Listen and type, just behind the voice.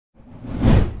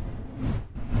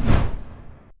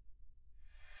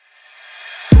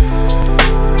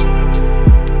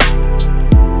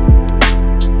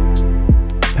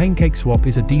PancakesWap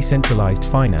is a decentralized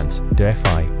finance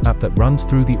 (DeFi) app that runs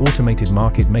through the automated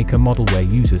market maker model where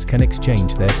users can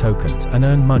exchange their tokens and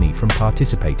earn money from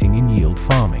participating in yield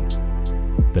farming.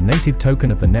 The native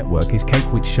token of the network is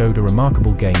Cake, which showed a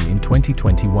remarkable gain in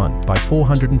 2021 by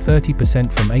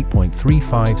 430% from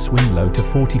 8.35 swing low to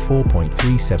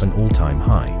 44.37 all-time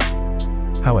high.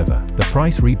 However, the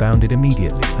price rebounded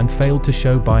immediately and failed to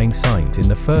show buying signs in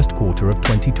the first quarter of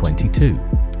 2022.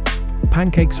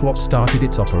 PancakesSwap started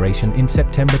its operation in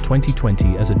September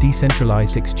 2020 as a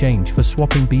decentralized exchange for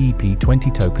swapping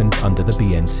BEP20 tokens under the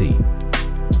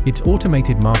BNC. Its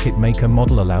automated market maker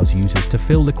model allows users to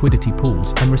fill liquidity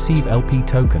pools and receive LP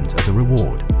tokens as a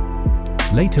reward.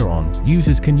 Later on,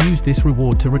 users can use this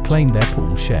reward to reclaim their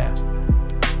pool share.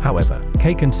 However,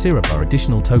 Cake and Syrup are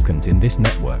additional tokens in this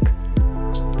network.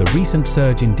 The recent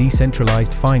surge in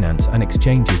decentralized finance and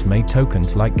exchanges made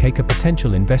tokens like Cake a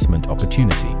potential investment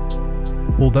opportunity.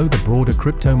 Although the broader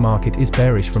crypto market is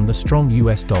bearish from the strong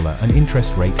US dollar and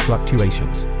interest rate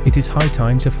fluctuations, it is high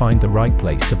time to find the right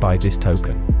place to buy this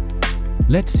token.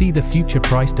 Let's see the future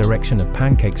price direction of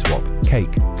PancakesSwap,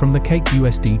 Cake, from the Cake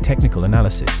USD technical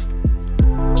analysis.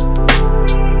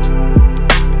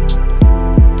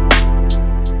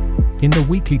 In the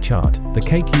weekly chart, the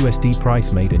Cake USD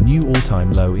price made a new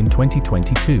all-time low in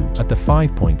 2022 at the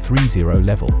 5.30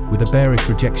 level, with a bearish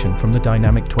rejection from the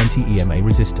dynamic 20 EMA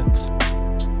resistance.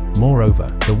 Moreover,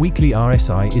 the weekly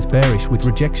RSI is bearish with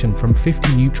rejection from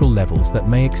 50 neutral levels that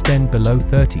may extend below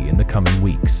 30 in the coming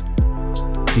weeks.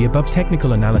 The above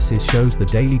technical analysis shows the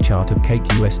daily chart of Cake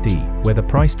USD, where the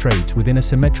price trades within a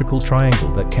symmetrical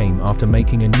triangle that came after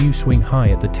making a new swing high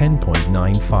at the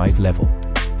 10.95 level.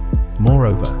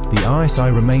 Moreover, the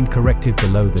RSI remained corrective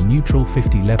below the neutral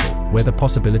 50 level, where the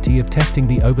possibility of testing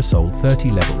the oversold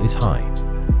 30 level is high.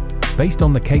 Based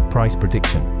on the Cake price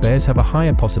prediction, bears have a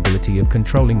higher possibility of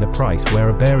controlling the price, where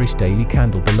a bearish daily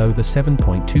candle below the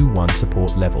 7.21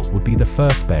 support level would be the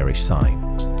first bearish sign.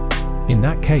 In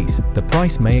that case, the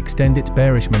price may extend its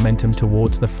bearish momentum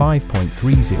towards the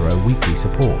 5.30 weekly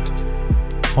support.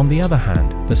 On the other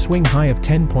hand, the swing high of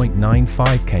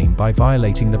 10.95 came by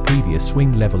violating the previous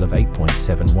swing level of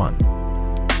 8.71.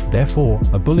 Therefore,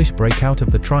 a bullish breakout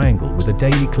of the triangle with a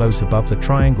daily close above the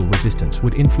triangle resistance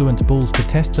would influence bulls to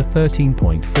test the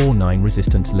 13.49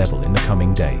 resistance level in the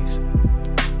coming days.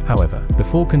 However,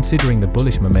 before considering the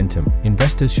bullish momentum,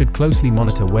 investors should closely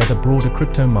monitor where the broader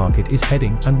crypto market is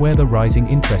heading and where the rising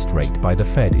interest rate by the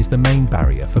Fed is the main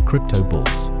barrier for crypto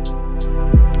bulls.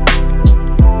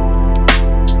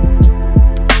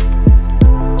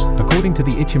 According to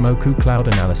the Ichimoku cloud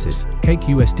analysis, Cake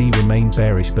USD remained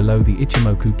bearish below the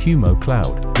Ichimoku Kumo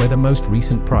cloud, where the most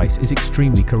recent price is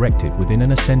extremely corrective within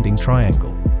an ascending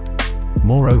triangle.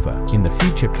 Moreover, in the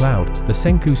future cloud, the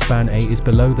Senkou span A is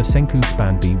below the Senkou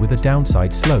span B with a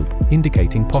downside slope,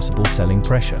 indicating possible selling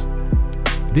pressure.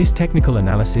 This technical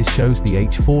analysis shows the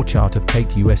H4 chart of Cake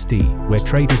USD, where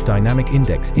traders' dynamic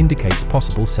index indicates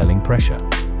possible selling pressure.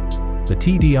 The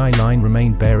TDI line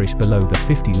remained bearish below the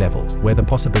 50 level, where the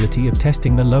possibility of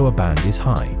testing the lower band is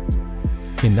high.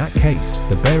 In that case,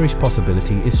 the bearish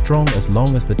possibility is strong as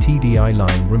long as the TDI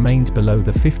line remains below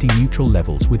the 50 neutral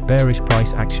levels with bearish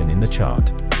price action in the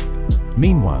chart.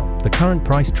 Meanwhile, the current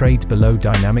price trades below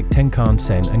dynamic Tenkan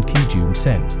Sen and Kijun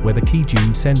Sen, where the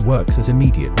Kijun Sen works as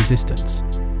immediate resistance.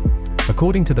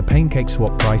 According to the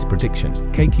PancakesSwap price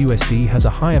prediction, Cake USD has a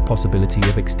higher possibility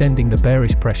of extending the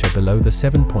bearish pressure below the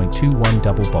 7.21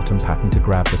 double bottom pattern to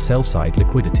grab the sell side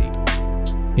liquidity.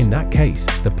 In that case,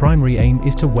 the primary aim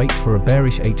is to wait for a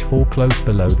bearish H4 close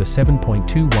below the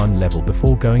 7.21 level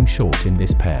before going short in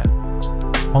this pair.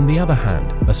 On the other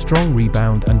hand, a strong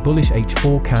rebound and bullish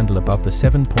H4 candle above the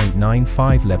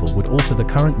 7.95 level would alter the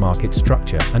current market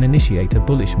structure and initiate a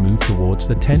bullish move towards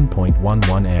the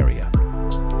 10.11 area.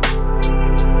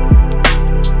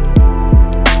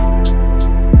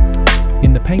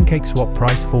 In the PancakesSwap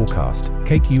price forecast,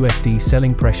 Cake USD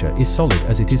selling pressure is solid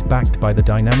as it is backed by the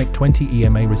dynamic 20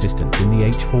 EMA resistance in the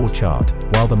H4 chart,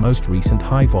 while the most recent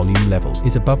high volume level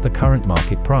is above the current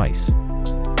market price.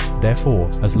 Therefore,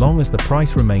 as long as the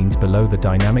price remains below the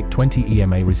dynamic 20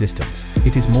 EMA resistance,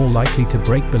 it is more likely to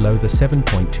break below the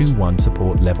 7.21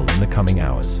 support level in the coming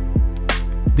hours.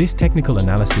 This technical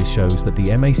analysis shows that the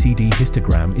MACD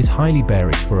histogram is highly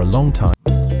bearish for a long time.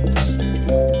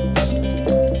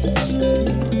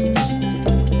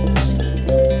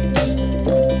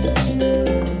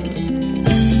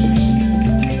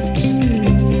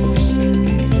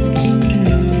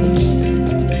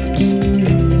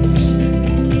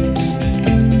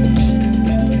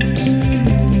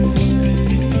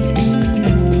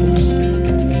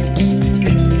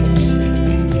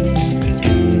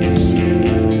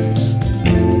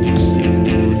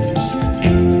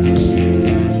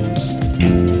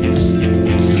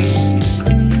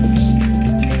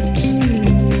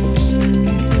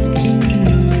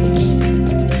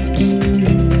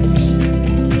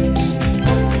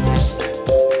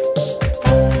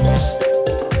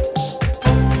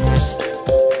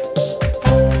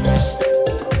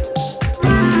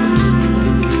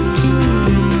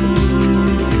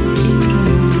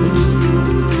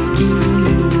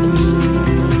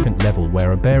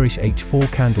 where a bearish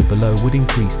H4 candle below would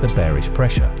increase the bearish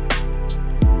pressure.